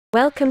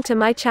Welcome to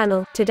my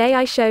channel. Today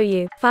I show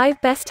you 5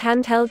 best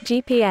handheld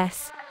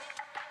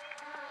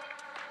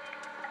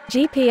GPSMAP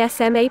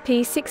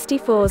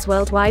 64s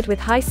worldwide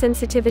with high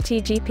sensitivity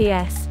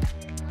GPS.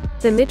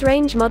 The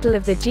mid-range model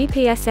of the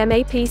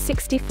GPSMAP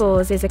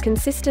 64s is a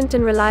consistent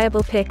and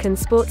reliable pick and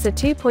sports a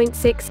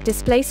 2.6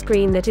 display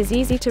screen that is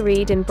easy to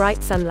read in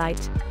bright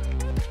sunlight.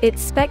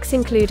 Its specs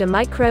include a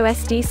micro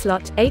SD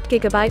slot,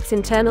 8GB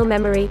internal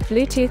memory,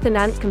 Bluetooth and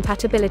ANT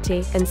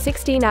compatibility, and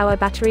 16-hour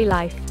battery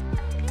life.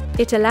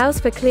 It allows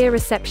for clear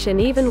reception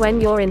even when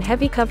you're in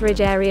heavy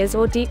coverage areas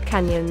or deep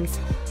canyons.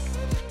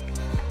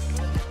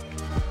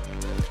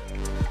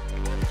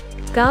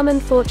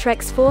 Garmin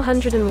Foretrex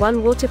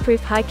 401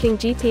 waterproof hiking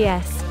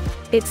GPS.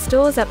 It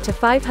stores up to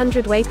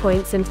 500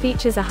 waypoints and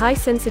features a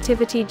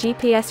high-sensitivity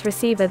GPS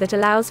receiver that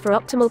allows for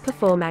optimal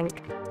performance.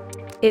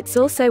 It's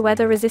also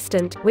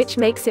weather-resistant, which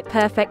makes it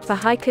perfect for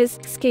hikers,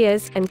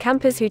 skiers, and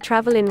campers who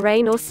travel in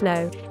rain or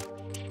snow.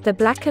 The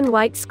black and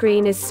white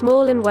screen is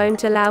small and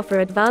won't allow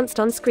for advanced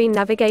on-screen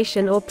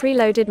navigation or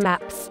preloaded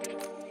maps.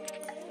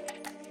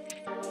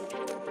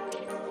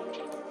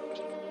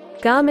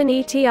 Garmin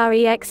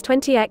eTrex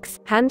 20X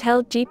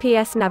Handheld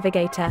GPS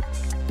Navigator.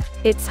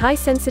 Its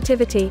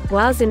high-sensitivity,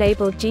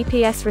 WAAS-enabled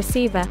GPS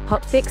receiver,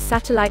 hotfix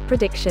satellite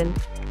prediction.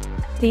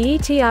 The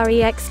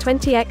eTrex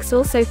 20X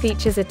also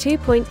features a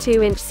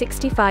 2.2-inch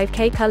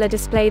 65K color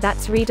display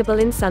that's readable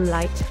in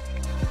sunlight.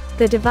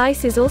 The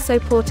device is also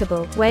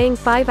portable, weighing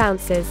 5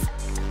 ounces.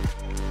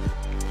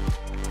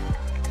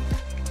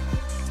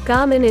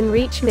 Garmin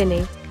InReach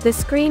Mini. The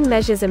screen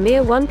measures a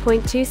mere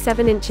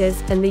 1.27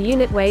 inches, and the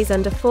unit weighs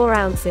under 4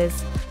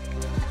 ounces.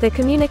 The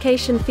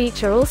communication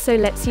feature also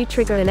lets you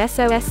trigger an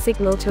SOS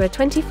signal to a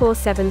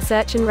 24/7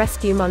 search and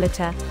rescue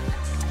monitor.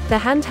 The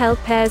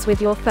handheld pairs with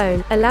your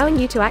phone, allowing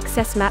you to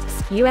access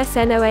maps,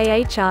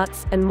 USNOAA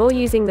charts, and more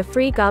using the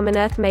free Garmin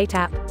EarthMate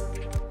app.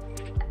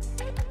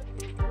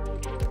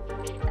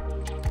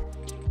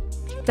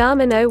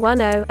 Garmin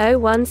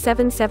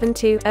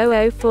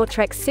 010-01772000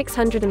 Foretrex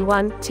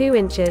 601, 2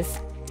 inches.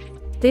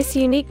 This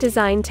unique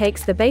design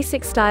takes the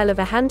basic style of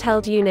a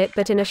handheld unit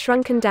but in a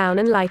shrunken down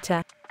and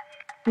lighter.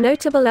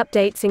 Notable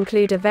updates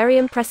include a very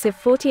impressive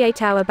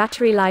 48-hour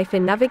battery life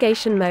in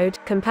navigation mode,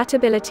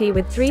 compatibility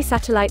with 3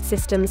 satellite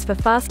systems for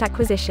fast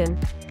acquisition.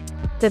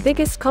 The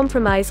biggest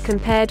compromise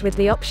compared with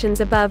the options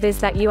above is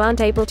that you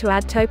aren't able to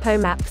add topo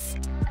maps.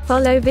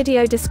 Follow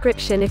video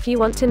description if you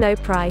want to know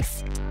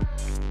price.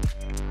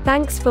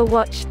 Thanks for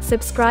watch,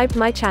 subscribe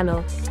my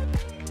channel.